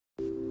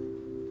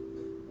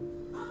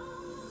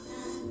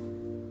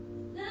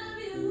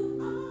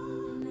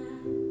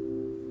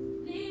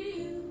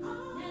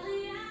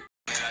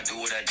do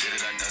it, I did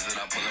it, I does it,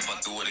 I pull up,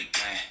 I do it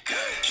again.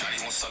 Shawty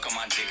won't suck on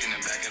my dick in the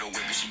back of the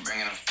whip, but she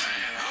bringing a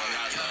friend. I don't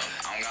got love,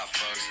 I don't got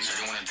fucks.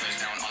 Shawty wanna touch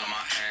down all of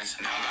my hands.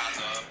 I don't got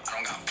love, I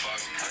don't got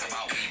fucks. Talk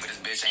about weed, but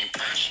this bitch ain't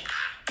French.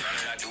 Done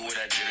it, I do it,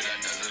 I did it, I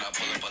does it, I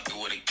pull up, I do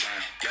it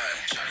again.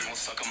 Shawty won't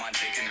suck on my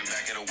dick in the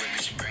back of the whip, but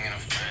she bringing a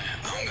friend.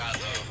 I don't got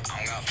love, I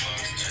don't got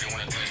fucks. Shawty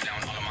wanna touch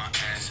down all of my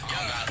hands. I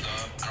don't got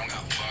love, I don't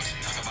got fucks.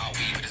 Talk about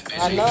weed, but this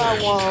bitch ain't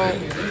I want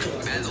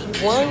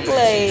one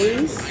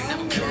glaze,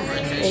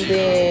 and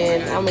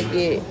then I'm gonna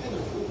get,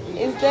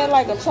 is that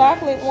like a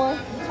chocolate one?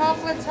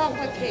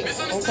 Chocolate cake.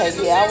 Okay,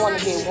 yeah, I want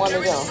to get one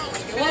of them.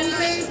 One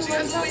glaze,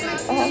 one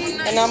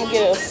chocolate. And I'm gonna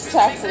get a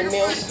chocolate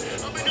milk.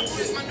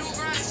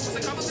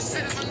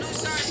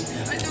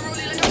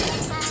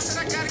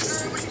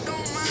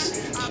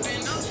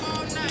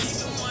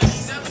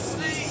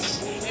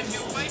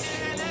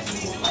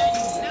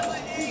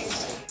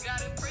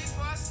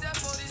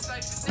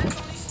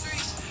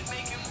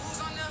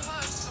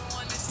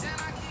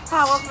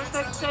 Hi, welcome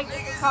to Steak.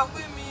 How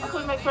can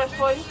we make fresh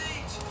for you?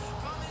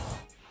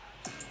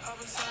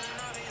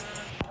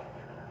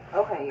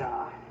 Okay,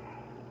 y'all.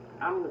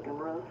 I'm looking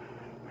rough,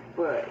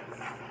 but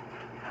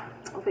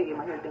I'm gonna get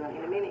my hair done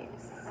in a minute.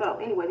 So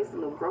anyway, this is a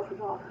little grocery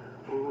haul,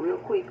 real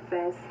quick,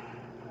 fast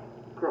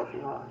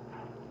grocery haul.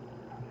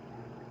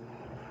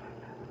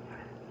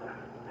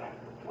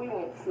 We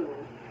went to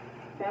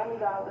Family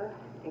Dollar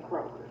and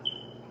Kroger's.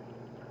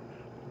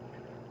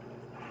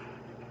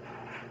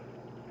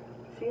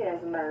 She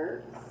has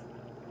Nerds,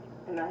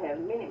 and I have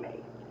Minute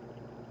Maid.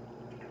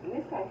 And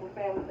this came from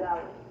Family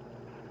Dollar.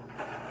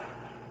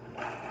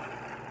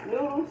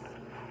 Noodles,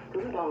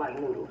 because we don't like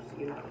noodles,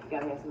 you know. You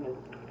gotta have some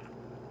noodles.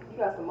 You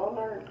got some more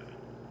Nerds?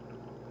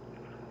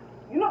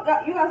 You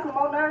got some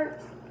more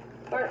Nerds?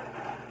 But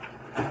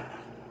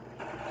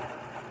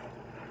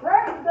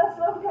grab that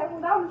stuff you came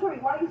from Dollar Tree.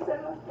 Why are you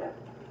sitting like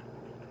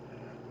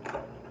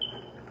that?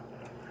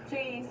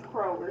 Cheese,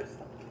 Kroger's.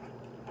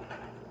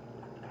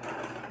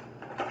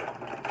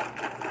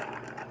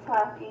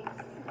 Takis,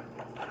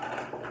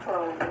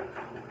 Kroger's.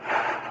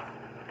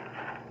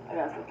 I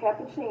got some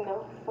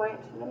cappuccino,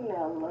 French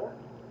vanilla,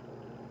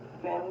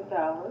 Family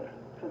Dollar,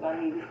 because I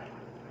needed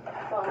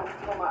some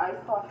for my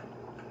iced coffee.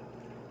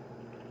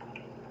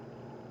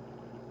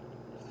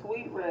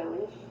 Sweet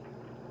relish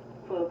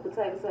for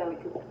potato salad,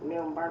 because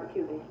I'm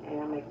barbecuing,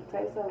 and I'm making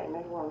potato salad and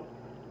macaroni,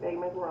 baked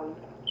macaroni.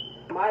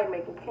 Maya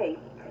making cake.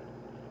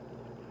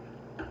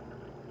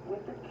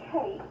 With the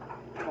cake,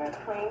 I got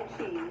cream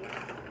cheese.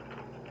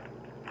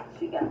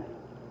 She got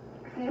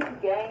this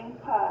game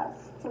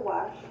pots to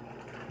wash.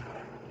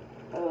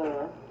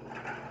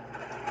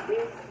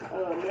 This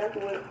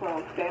American Whip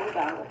from Family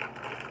Dollar.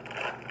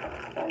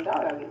 Family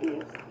Dollar, I get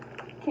this.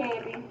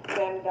 Candy,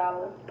 Family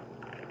Dollar.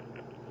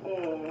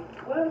 And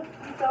what else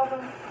you told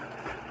them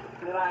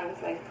that I ain't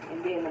say? And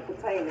then the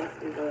potatoes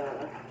is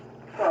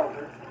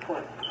Kroger's. Of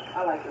course,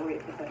 I like the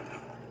red potatoes.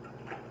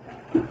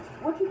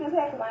 What you just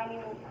had, because I ain't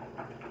even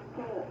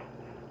put up.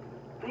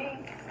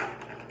 These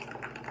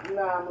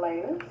now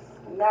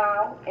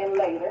and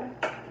later.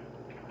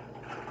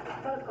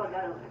 Let's go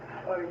down.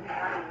 Or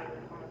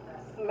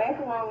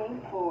Macaroni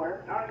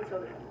for I already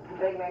showed it.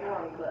 baked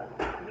macaroni, but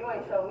you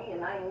ain't show me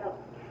and I ain't know.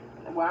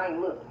 Well, I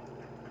ain't look.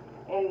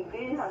 And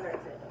this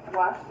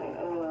washing,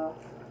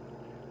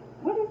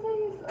 what is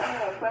these?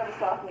 Fabric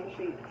softening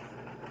sheets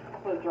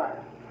for the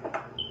dryer.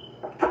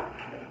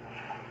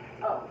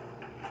 Oh.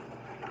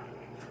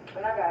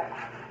 And I got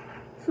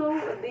 2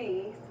 of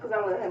these, because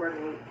I want to hamburger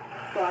meat.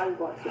 So I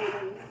bought 2 of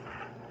these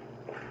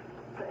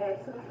to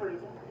add to the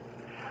freezer.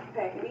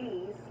 Pack of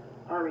these.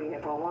 I already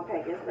had bought 1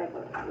 pack yesterday,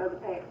 but another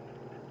pack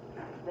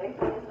they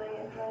finished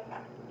yesterday.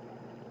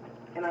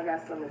 And I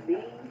got some of these.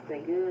 They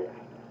good.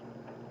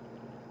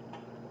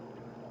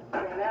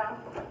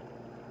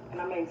 And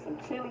I made some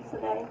chili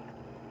today,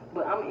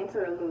 but I'm into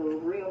a little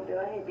reel that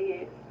I had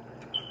did.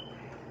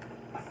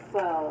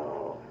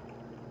 So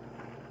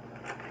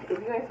if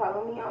you ain't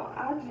following me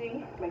on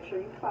IG, make sure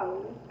you follow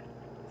me.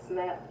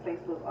 Snap,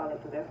 Facebook, all that,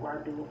 because that's where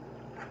I do.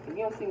 If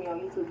you don't see me on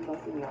YouTube, you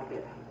don't see me on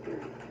there.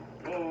 Period.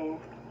 And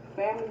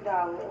Family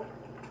Dollar,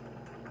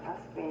 I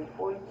spent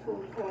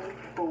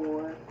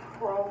 $42.24.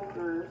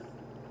 Kroger's,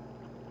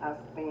 I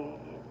spent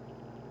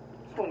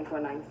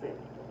 $24.97.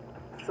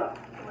 So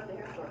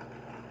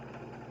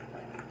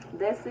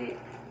that's it.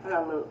 I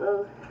got a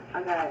little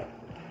I got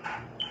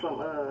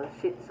some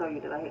shit to show you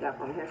that I got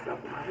from hair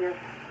stuff in my hair.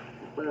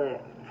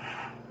 But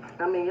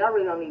I mean, y'all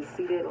really don't need to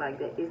see that like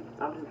that.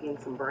 I'm just getting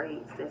some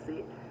braids, that's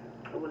it.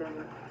 Or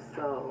whatever.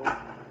 So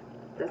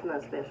that's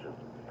not special.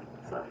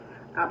 So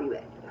I'll be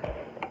back.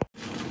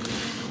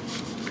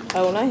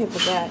 Oh, and I had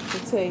forgot to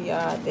tell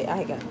y'all that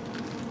I got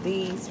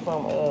these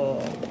from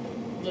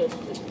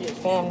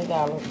Family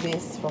Dollar.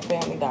 This from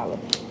Family Dollar.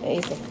 And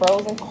it's a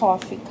frozen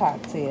coffee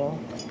cocktail.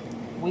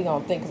 We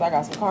gonna think, because I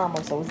got some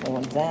caramel, so it's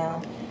going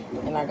down.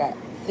 And I got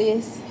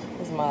this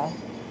is my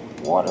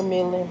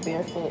watermelon,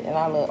 barefoot, and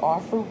I love all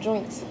fruit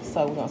drinks.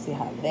 So we're gonna see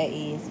how that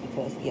is,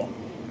 because yeah,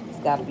 it's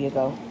gotta be a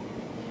go.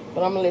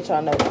 But I'm gonna let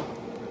y'all know.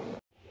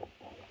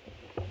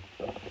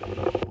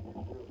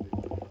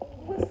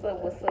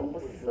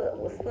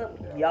 up,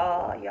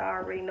 y'all? Y'all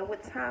already know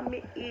what time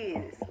it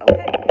is.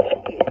 Okay?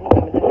 Yeah, we're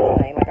gonna do this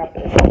thing like I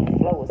feel like on the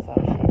flow or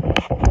some shit.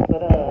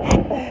 But,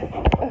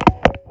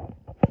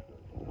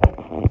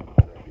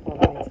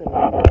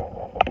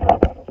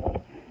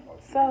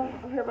 so,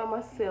 I'm here by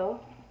myself.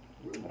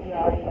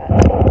 Y'all ain't got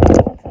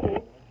nothing to do.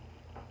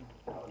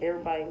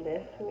 Everybody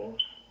left me.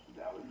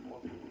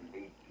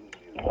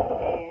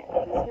 And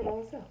I'm just here by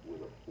myself.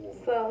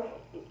 So,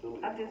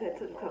 I just had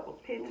took a couple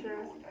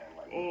pictures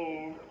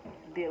and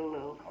did a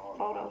little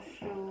photo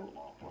shoot,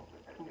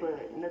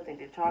 but nothing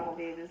that y'all gonna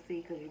be able to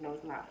see because you know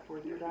it's not for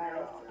you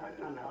guys.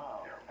 I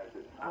know.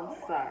 I'm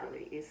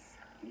sorry. It's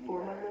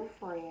for my little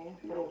friend.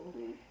 Whatever.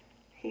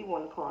 He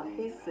wanna call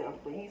himself,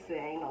 but he said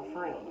ain't no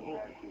friend.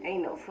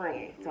 Ain't no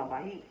friend. Talking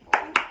about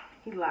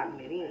he locking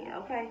it in.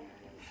 Okay.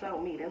 Show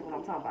me. That's what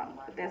I'm talking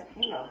about. But that's that's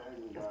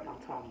what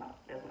I'm talking about.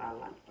 That's what I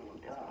like.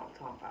 That's what I'm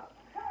talking about.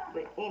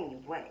 But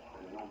anyway,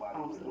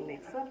 on to the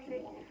next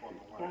subject.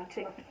 Y'all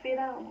check the fit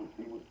out.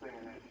 He was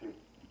saying that shit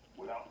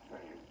without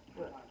saying it.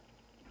 What?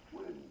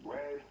 With his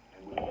Brad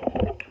and with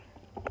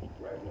his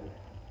President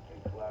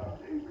and Cloud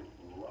David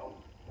loved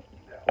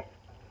Dallas.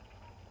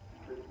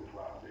 This is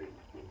Cloud David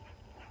too.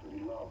 But he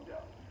loved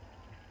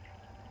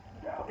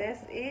Dallas.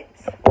 That's it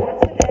for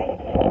today.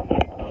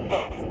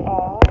 That's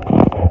all.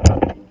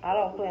 I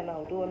don't plan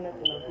on doing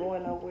nothing or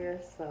going nowhere,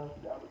 so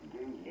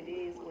it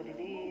is what it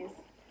is.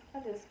 I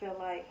just feel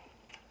like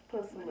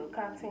put some little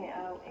content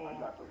out and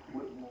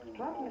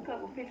dropping a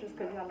couple pictures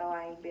because y'all know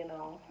I ain't been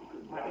on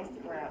my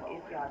Instagram.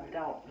 If y'all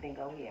don't, then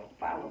go ahead and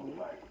follow me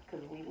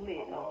because we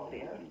lit over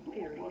there,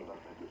 period.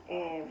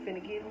 And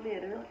finna get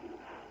litter.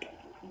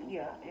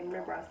 Yeah, and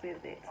remember I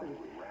said that too.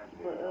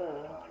 But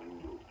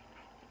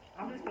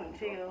I'm just gonna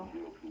chill,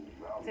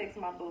 text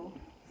my boo,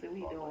 see what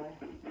he doing,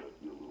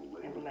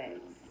 and relax.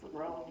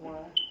 Roll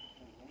one,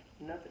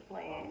 nothing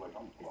planned.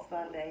 It's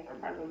Sunday.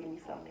 Probably gonna give me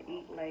something to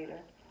eat later.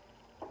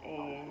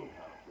 And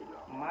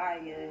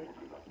Maya,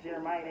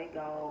 Jeremiah, they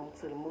gone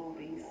to the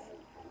movies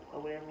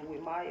or whatever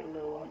with my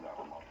little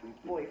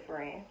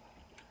boyfriend.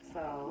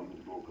 So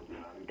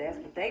that's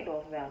what they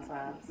doing for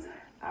Valentine's.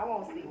 I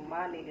won't see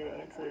my nigga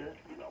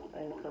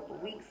in a couple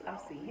weeks.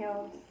 I'll see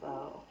him.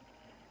 So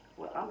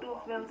what I'm doing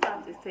for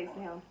Valentine's is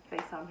texting him,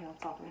 FaceTime him,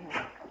 talking to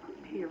him.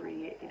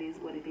 Period. It is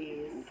what it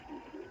is.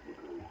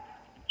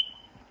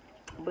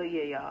 But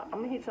yeah, y'all, I'm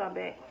gonna hit y'all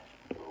back,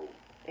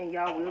 and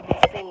y'all will be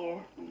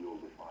seeing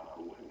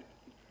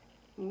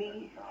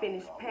me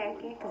finish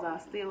packing, because I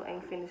still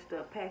ain't finished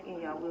up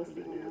packing. Y'all will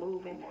see me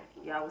moving.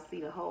 Y'all will see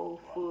the whole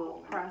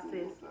full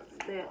process,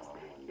 steps.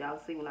 Y'all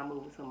will see when I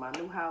move into my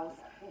new house.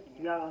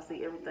 Y'all gonna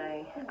see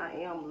everything. I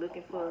am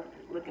looking at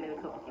a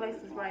couple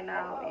places right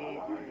now, and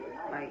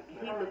like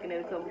he looking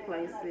at a couple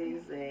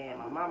places, and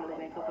my mama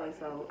looking at a couple places,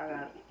 so I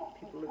got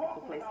people looking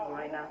for places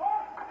right now,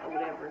 or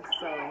whatever.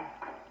 So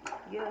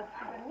yeah,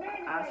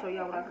 I'll show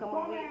y'all what I come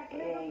up with,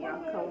 and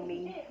y'all come with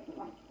me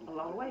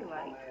along the way.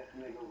 Like,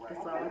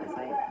 that's all I can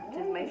say.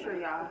 Just make sure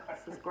y'all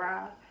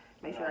subscribe.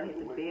 Make sure I hit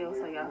the bell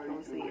so y'all can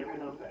receive every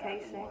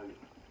notification.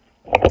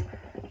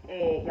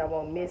 And y'all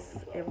won't miss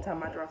every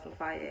time I drop some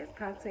fire ass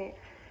content.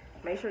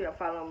 Make sure y'all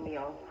follow me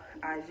on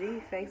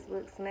IG,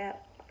 Facebook,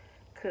 Snap.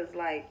 Cause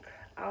like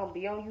I don't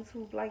be on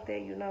YouTube like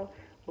that, you know.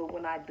 But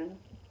when I do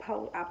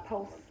post, I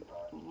post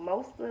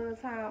most of the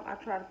time. I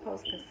try to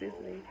post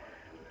consistently.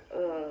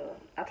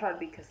 I try to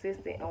be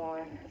consistent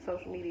on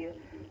social media,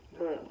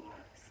 but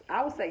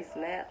I would say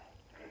Snap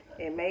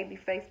and maybe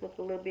Facebook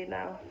a little bit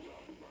now.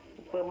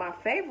 But my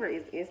favorite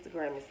is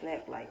Instagram and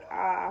Snap. Like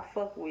I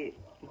fuck with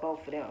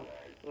both of them.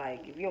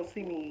 Like if you don't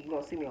see me, you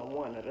gonna see me on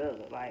one or the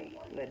other. Like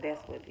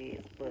that's what it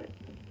is. But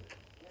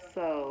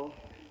so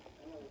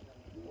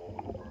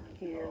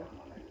yeah.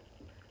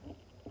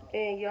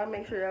 And y'all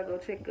make sure y'all go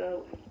check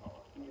out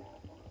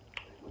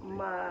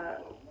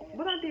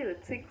what I did a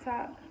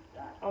TikTok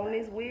on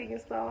this wig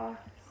and star.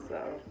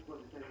 So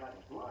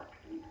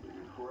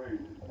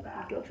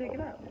go check it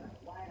out.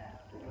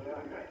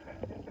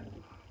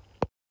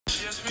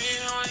 Just me,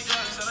 I ain't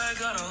got it, said I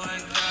got it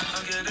like that. I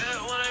get it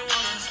when I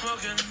wanna,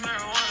 smoking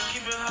marijuana.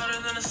 Keep it hotter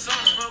than the sun,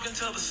 smoking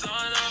till the sun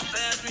up.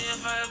 They asked me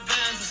if I have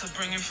bands, I said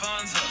bring your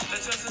funds up.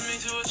 They tested me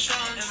to a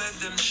challenge and they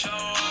didn't show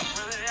up.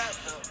 Really at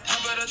though?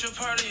 How about at your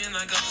party and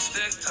I got the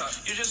stick tuck?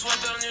 You just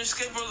went down on your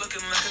skateboard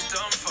looking like a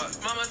dumb fuck.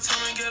 Mama told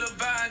me get a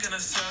bag and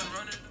I said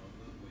run it.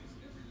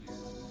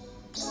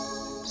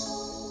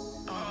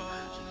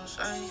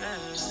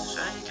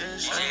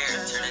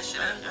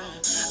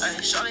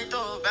 Shawty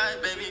throw it back,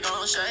 baby,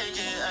 gon' shake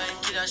it. Ay,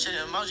 keep that shit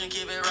in motion,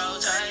 keep it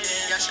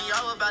rotating. Yeah, she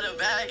all about the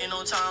bag, ain't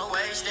no time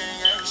wasting.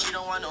 Yeah, she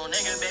don't want no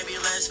nigga, baby,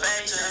 let's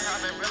face it. I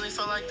been really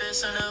feel like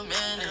this in a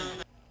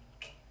minute.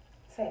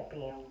 Tap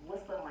in.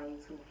 What's up, my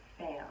YouTube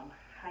fam?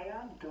 How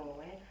y'all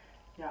doing?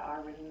 Y'all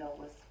already know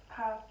what's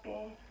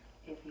popping.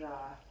 If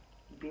y'all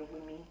been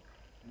with me,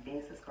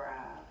 been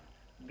subscribed,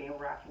 been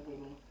rocking with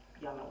me,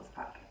 y'all know what's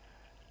popping.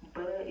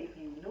 But if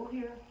you new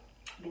here,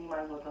 then you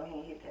might as well go ahead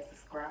and hit that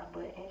subscribe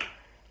button.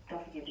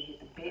 Don't forget to hit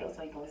the bell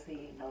so you can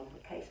receive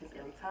notifications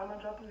every time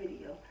I drop a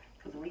video,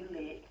 because we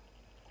lit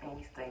and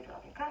we stay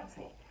dropping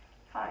content.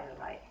 fire,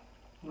 like,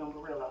 no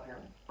real out here.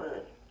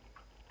 But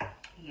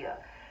yeah,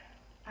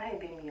 I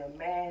ain't did me a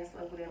mask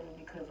or whatever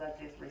because I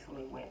just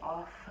recently went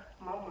off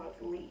my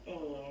monthly,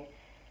 and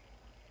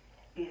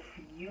if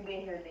you've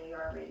been here, then you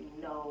already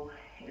know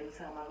every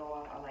time I go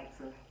off, I like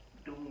to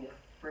do me a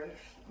fresh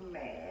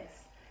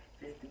mask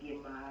just to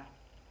get my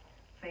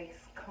face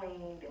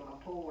cleaned and my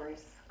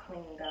pores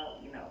cleaned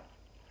out. You know,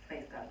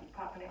 face gotta be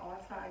popping at all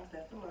times,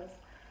 that's a must,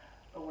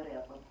 or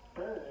whatever.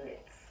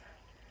 But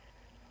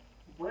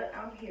what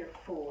I'm here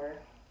for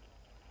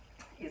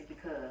is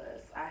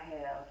because I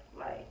have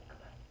like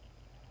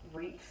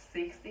reached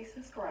 60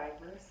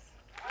 subscribers.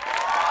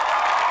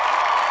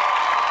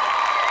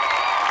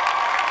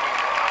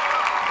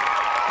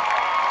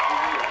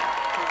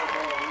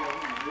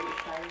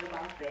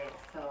 That.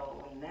 So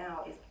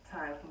now it's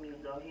time for me to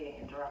go ahead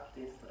and drop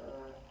this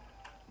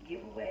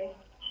giveaway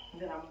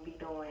that I'm gonna be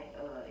doing.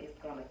 It's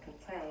gonna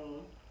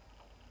contain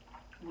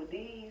with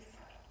these,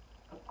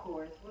 of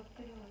course. What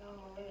the hell is on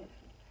my lashes?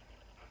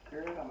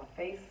 Girl, I got my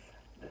face,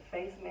 the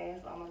face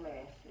mask on my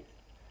lashes.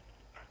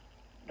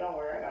 Don't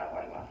worry, I gotta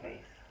wipe my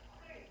face.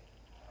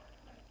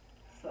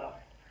 So,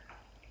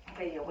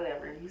 okay, yeah,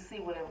 whatever. You see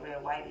whatever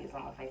that white is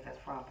on my face, that's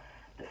from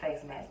the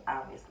face mask,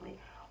 obviously.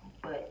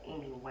 But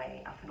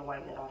anyway, I'm finna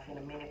wipe that off in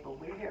a minute. But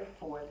we're here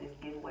for this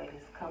giveaway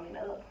that's coming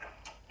up.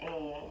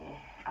 And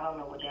I don't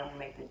know what day I'm gonna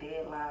make the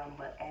deadline,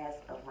 but as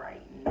of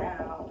right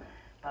now,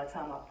 by the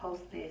time I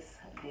post this,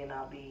 then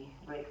I'll be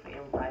ready for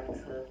everybody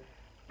to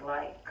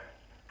like,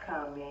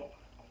 comment,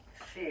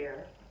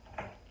 share,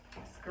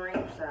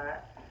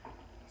 screenshot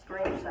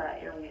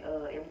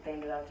everything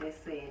that I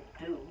just said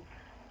do.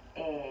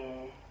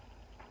 And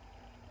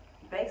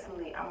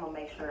basically, I'm gonna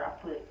make sure I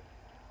put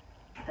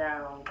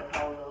down the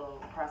whole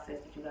little process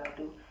that you gotta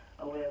do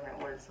or whatever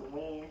in order to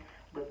win.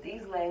 But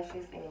these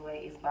lashes,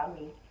 anyway, is by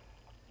me.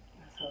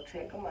 So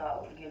check them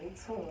out, get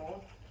into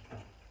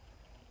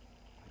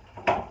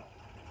them.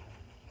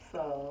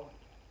 So,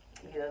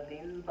 yeah,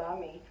 these is by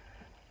me.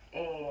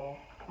 And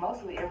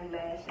mostly every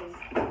lashes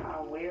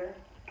I wear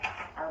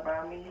are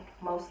by me.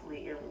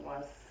 Mostly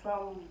everyone.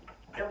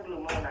 Every blue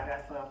moon I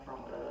got some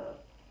from the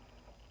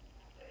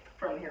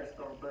hair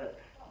store, but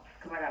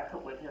because I got a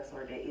couple at the hair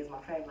store that is my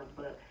favorite.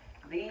 But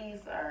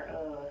these are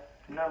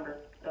number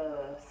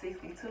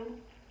 62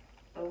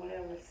 or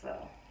whatever. So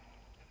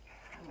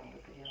I'm gonna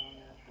put the hell on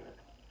that, but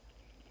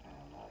I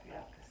don't know if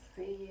y'all can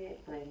see it.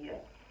 But yeah,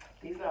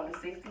 these are number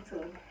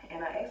 62,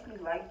 and I actually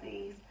like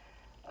these.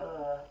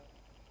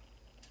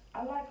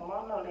 I like them. I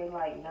don't know, they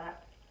like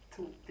not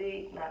too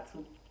thick, not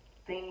too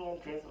thin,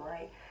 just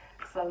right.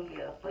 So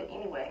yeah, but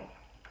anyway,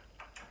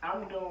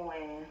 I'm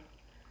doing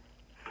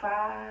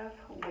 5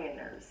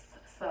 winners.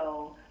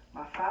 So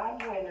my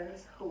 5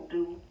 winners who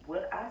do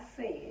what I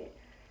said,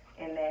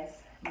 and that's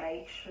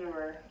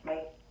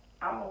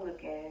I'm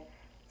looking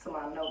to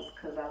my notes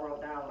because I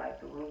wrote down like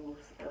the rules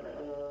of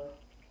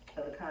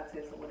the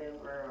contest or whatever,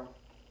 or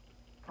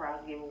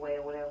prize giveaway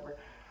or whatever,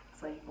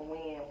 so you can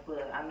win.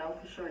 But I know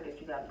for sure that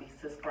you got to be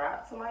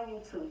subscribed to my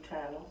YouTube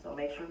channel, so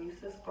make sure you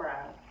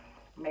subscribe.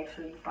 Make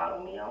sure you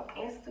follow me on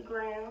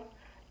Instagram,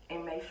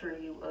 and make sure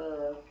you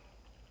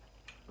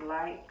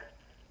like,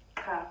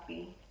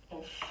 copy,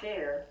 and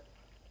share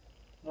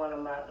one of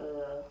my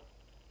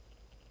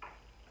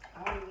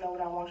I don't even know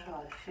what I want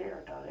y'all to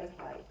share though. That's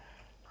like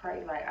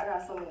crazy. Like I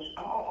got so many,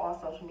 I'm on all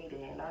social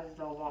media, and I just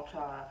don't want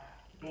y'all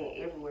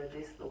being everywhere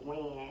just to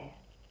win,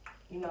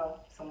 you know,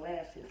 some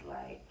lashes.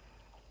 Like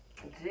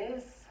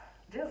just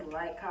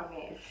like,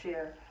 comment, and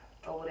share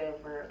or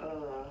whatever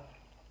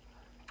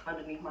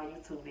underneath my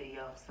YouTube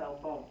video. So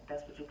boom,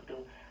 that's what you can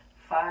do.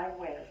 5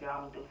 winners,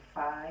 y'all. I'm gonna do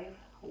 5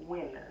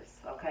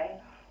 winners, okay?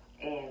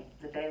 And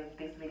the day that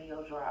this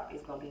video drop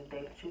is gonna be the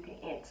day that you can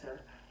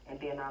enter, and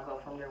then I'll go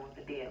from there with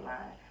the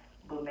deadline.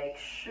 But make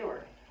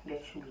sure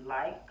that you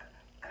like,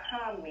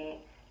 comment,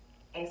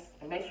 and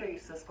make sure you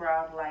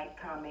subscribe, like,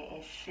 comment,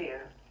 and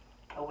share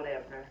or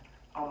whatever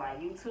on my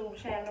YouTube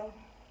channel,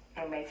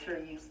 and make sure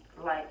you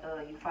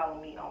you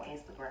follow me on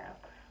Instagram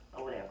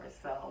or whatever.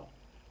 So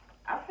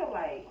I feel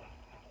like,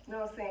 you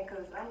know what I'm saying?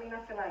 Because I mean, I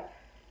feel like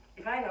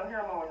if I ain't on here,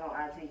 I'm always on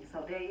IG.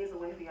 So there is a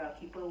way for y'all to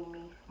keep up with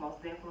me.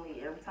 Most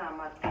definitely, every time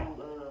I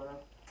do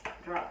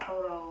drop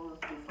photos,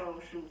 do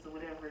photo shoots or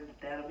whatever,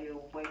 that'll be a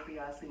way for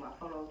y'all to see my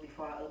photos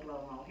before I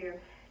upload them on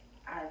here.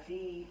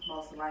 IG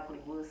most likely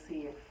will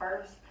see it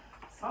first.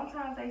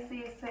 Sometimes they see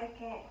it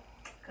second,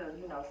 because,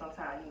 you know,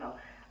 sometimes, you know,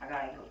 I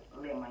gotta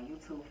let my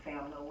YouTube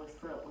fam know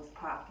what's up, what's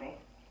popping,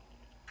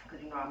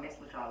 because, you know, I mess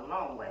with y'all a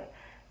long way.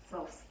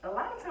 So a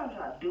lot of times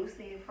y'all do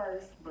see it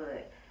first,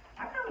 but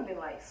I kind of been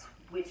like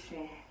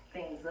switching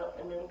things up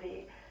a little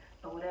bit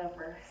or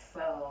whatever.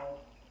 So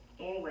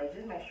anyway,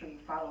 just make sure you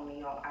follow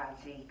me on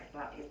IG,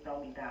 because it's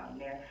gonna be down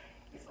there.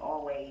 It's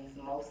always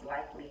most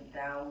likely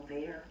down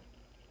there.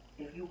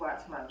 If you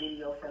watch my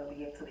video from the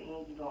beginning to the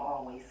end, you're gonna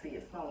always see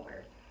it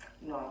somewhere.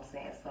 You know what I'm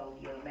saying? So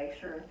yeah, make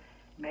sure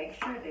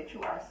that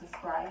you are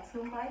subscribed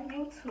to my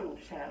YouTube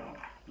channel.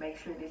 Make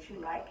sure that you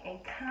like and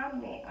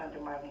comment under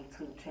my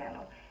YouTube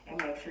channel, and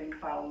make sure you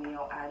follow me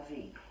on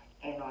IG.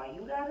 And all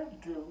you gotta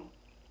do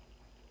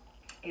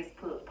It's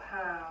put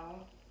pound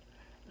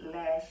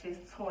lashes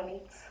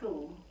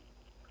 22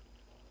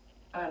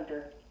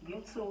 under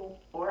YouTube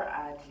or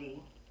IG.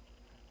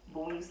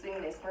 But when you see me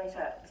that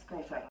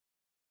screenshot.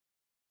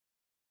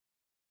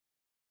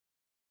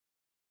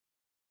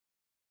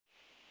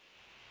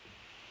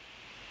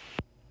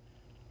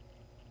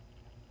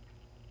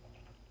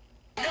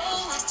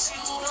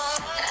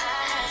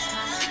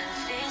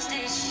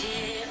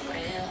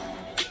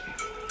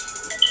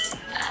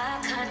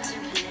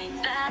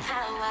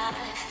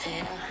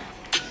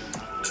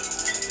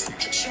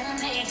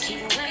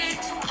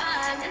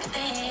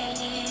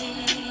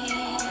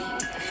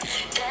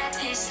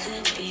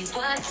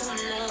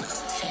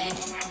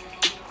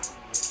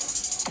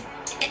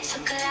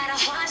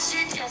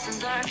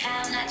 Learn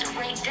how not to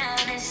break down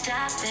and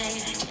stop,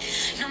 baby.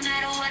 No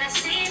matter what I've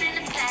seen in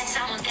the past,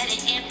 I won't let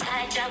it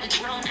impact how we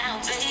grow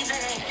now, baby.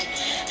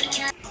 But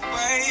can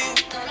I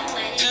go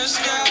away? Just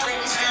got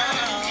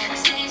down.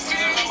 Stay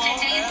strong,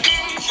 stay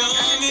safe.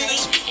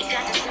 You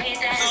got to play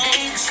that,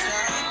 baby.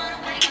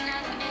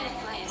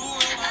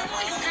 I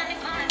want you got me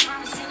falling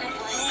from the ceiling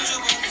for you.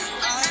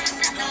 I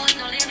know it's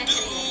no limit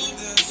to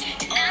you.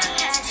 Now I'm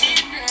catching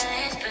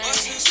feelings,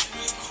 baby.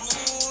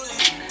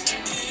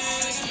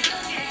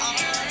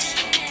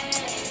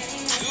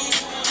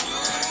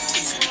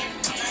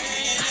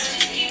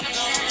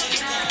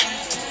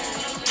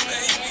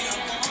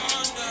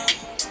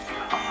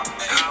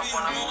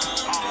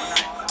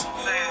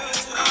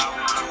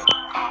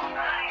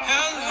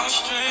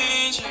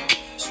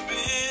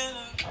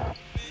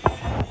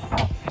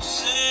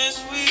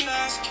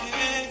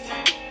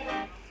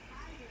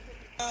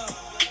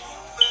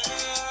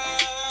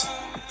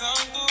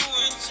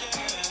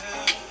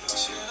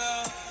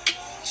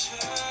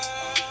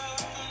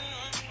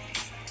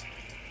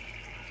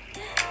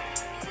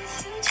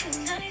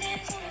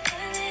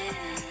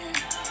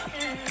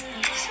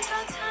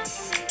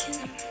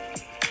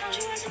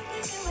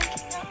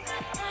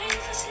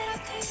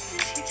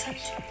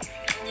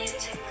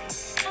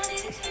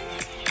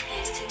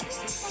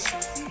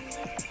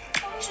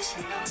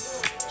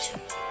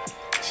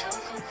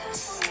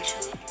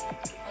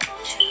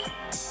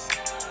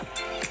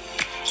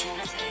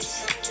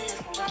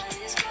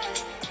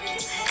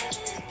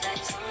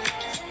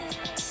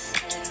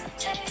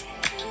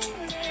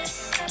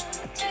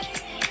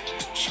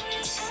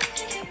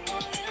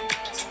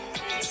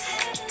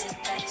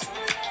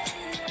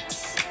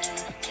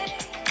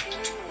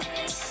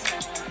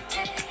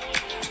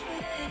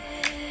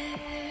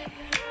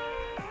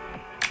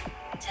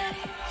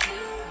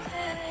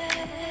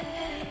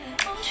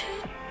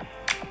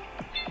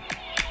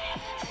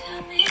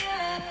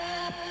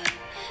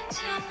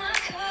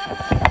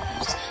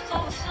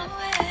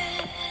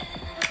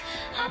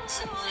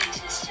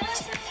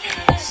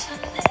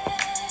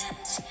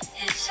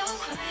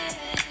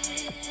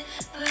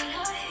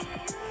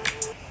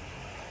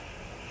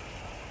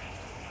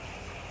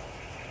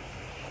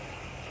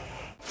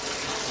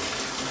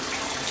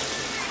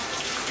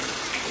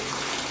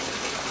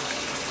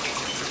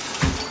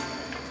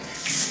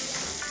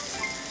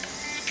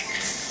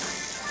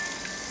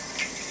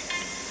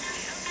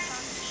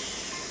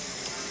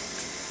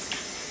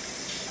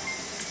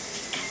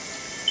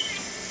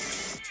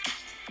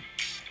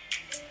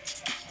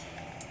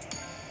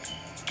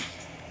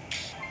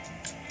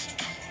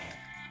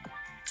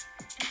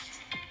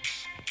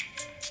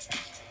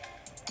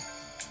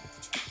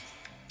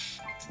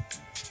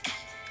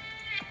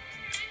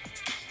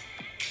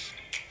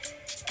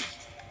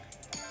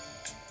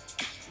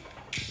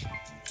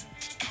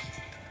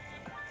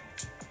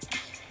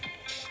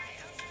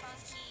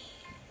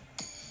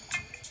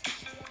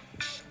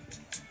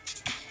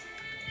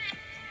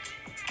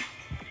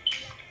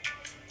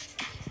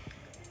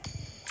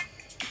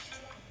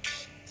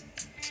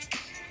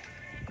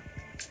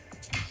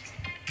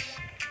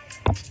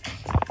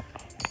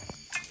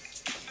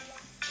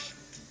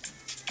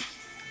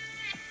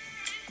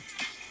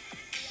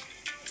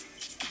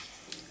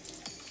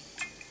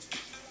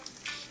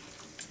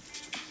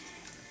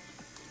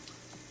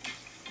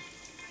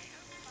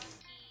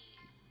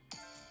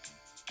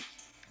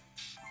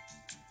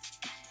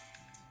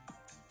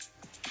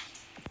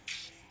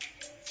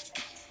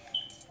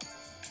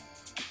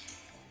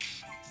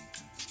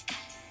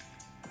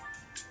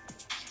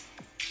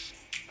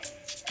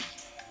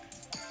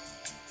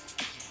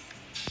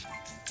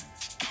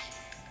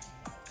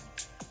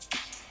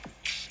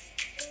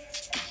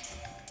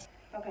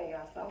 Okay,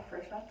 y'all, so I'm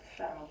fresh out the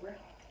shower,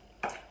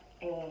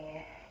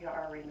 and y'all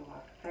already know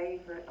my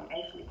favorite. I'm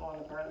actually going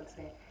to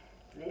Burlington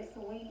this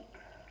week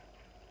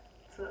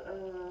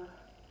to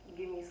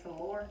give me some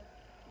more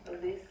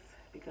of this,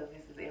 because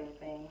this is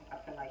everything. I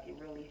feel like it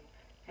really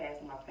has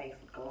my face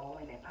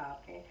glowing and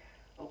popping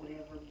or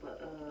whatever.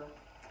 But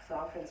so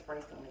I'm finna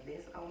spray some of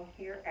this on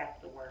here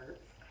afterwards.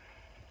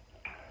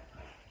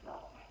 So,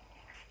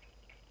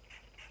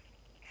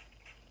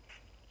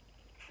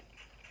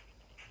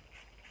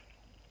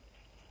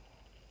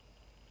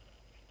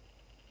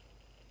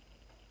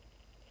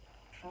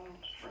 I'm gonna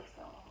spray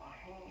some on my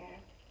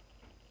hand.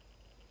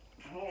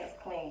 My hand's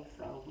clean,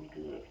 so we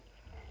good.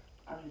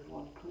 just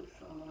want to put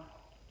some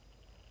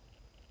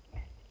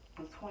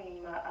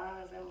between my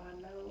eyes and my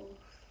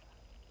nose.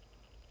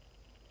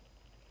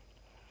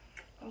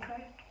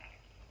 Okay.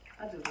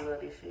 I just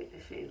love this shit.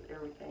 This shit is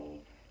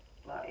everything.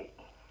 Like,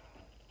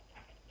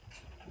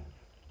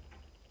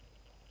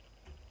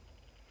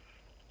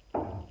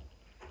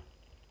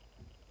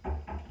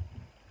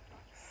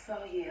 so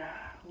yeah,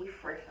 we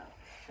fresh out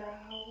the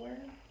shower.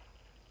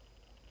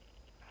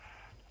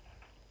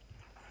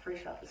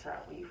 Fresh out the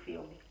shower, you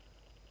feel me?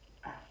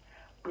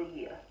 But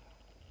yeah,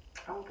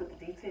 I'm gonna put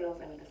the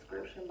details in the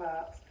description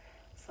box.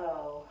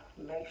 So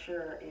make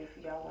sure if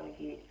y'all wanna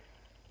get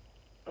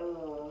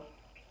 2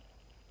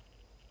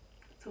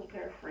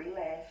 pair of free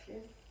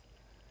lashes,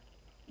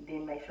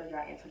 then make sure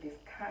y'all enter this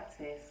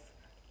contest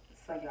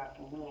so y'all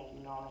can win,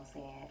 you know what I'm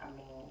saying? I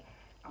mean,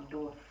 I'm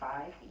doing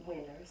 5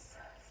 winners,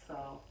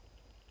 so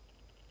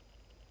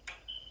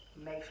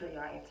make sure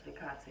y'all enter the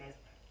contest.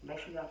 Make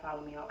sure y'all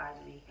follow me on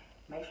IG.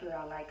 Make sure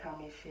y'all like,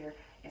 comment, share,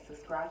 and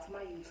subscribe to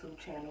my YouTube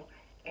channel.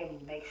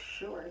 And make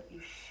sure you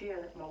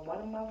share one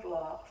of my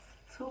vlogs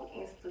to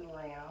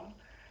Instagram,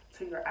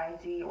 to your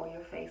IG or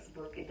your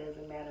Facebook. It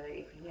doesn't matter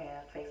if you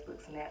have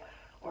Facebook, Snap,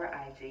 or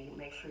IG.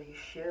 Make sure you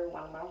share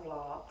one of my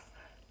vlogs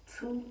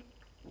to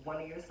one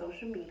of your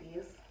social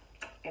medias.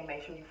 And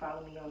make sure you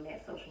follow me on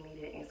that social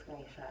media and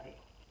screenshot it.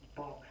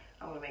 Boom.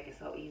 I'm going to make it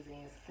so easy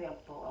and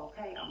simple,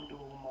 okay? I'm going to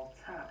do it one more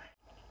time.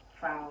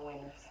 5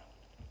 winners.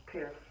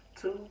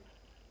 2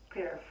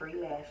 pair of free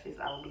lashes.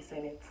 I will be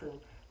sending to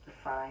the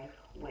 5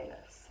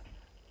 winners.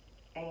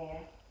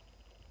 And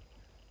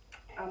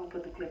I'm going to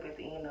put the clip at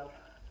the end of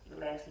the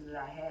lashes that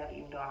I have,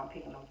 even though I'm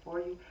picking them for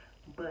you.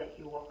 But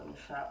you're welcome to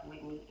shop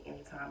with me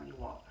anytime you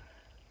want.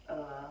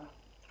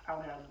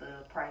 I'll have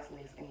the price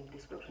list in the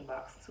description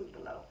box too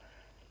below.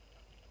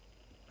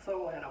 So I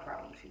won't have no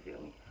problems, you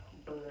feel me?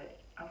 But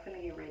I'm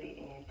finna get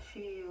ready and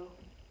chill.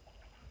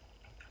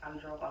 I'm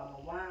drunk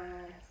all my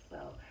wine,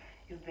 so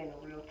it's been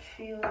a real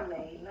chill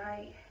late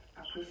night. I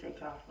appreciate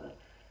y'all for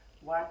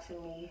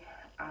watching me.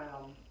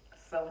 I'm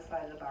so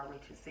excited about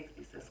reaching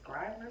 60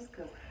 subscribers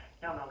because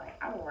y'all know, like,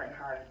 I've been working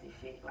hard at this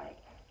shit. Like,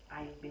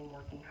 I've been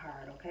working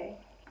hard, okay?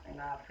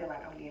 And I feel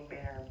like I'm getting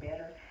better and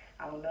better.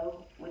 I don't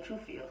know what you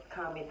feel.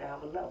 Comment down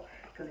below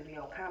because if you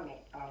don't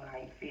comment, I don't know how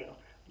you feel.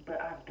 But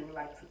I do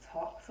like to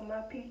talk to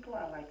my people.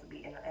 I like to be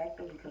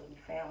interactive because we're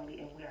family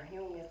and we are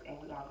humans and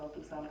we're going to go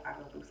through something. I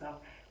go through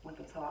something. We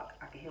can talk.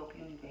 I can help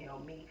you. You can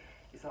help me.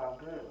 It's all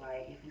good.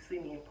 Like, if you see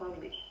me in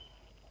public,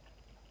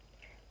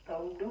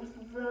 throw them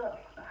deuces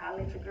up.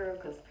 Holler at your girl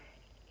because,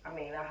 I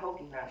mean, I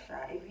hope you're not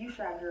shy. If you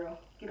shy, girl,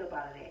 get up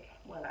out of that.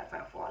 We ain't got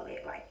time for all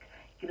that. Like,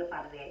 get up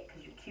out of that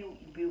because you're cute,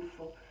 you're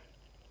beautiful.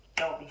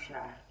 Don't be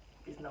shy.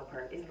 It's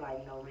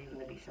like no reason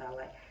to be shy.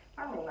 Like,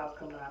 I remember when I was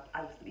coming up,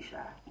 I used to be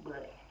shy.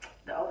 But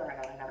the older I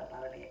got up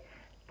out of that.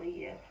 But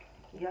yeah,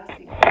 y'all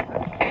see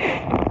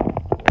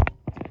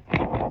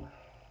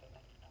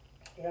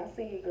y'all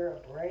see your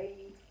girl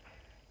braids.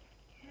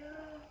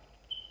 Yeah.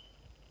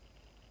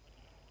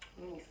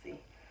 Let me see.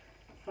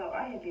 So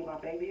I didn't do my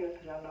baby hair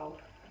because y'all know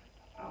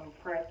I'm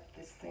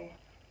practicing.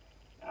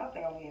 I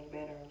think I'm getting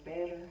better and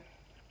better.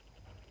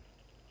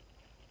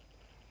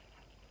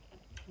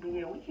 But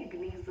yeah, we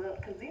keeping these up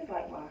because these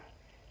like my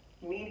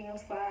medium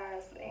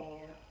size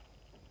and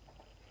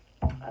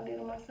I did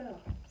it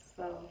myself.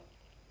 So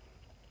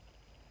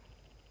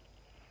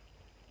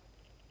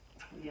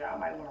yeah, I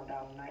might wear them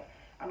down tonight.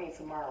 I mean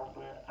tomorrow,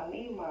 but I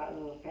need my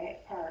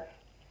back part.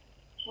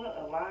 Well,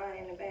 a line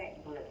in the back,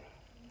 but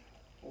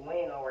we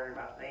ain't gonna worry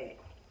about that.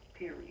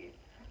 Period.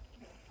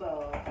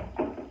 So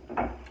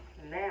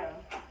now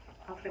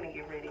I'm finna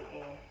get ready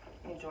and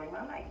enjoy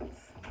my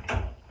nights.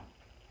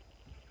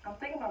 I'm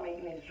thinking about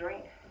making this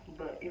drink,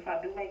 but if I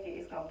do make it,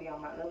 it's gonna be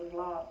on my other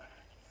vlog.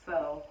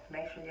 So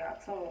make sure y'all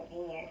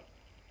tune in.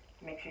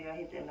 Make sure y'all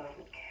hit that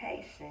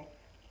notification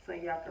so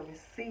y'all can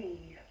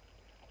receive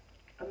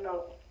a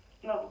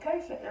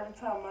notification every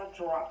time I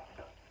drop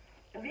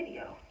a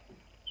video.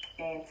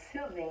 And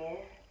till then,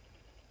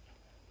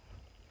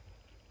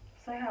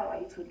 say hi to my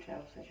YouTube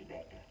channel since you're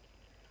back there.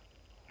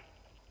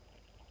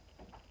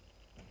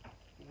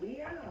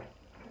 We out.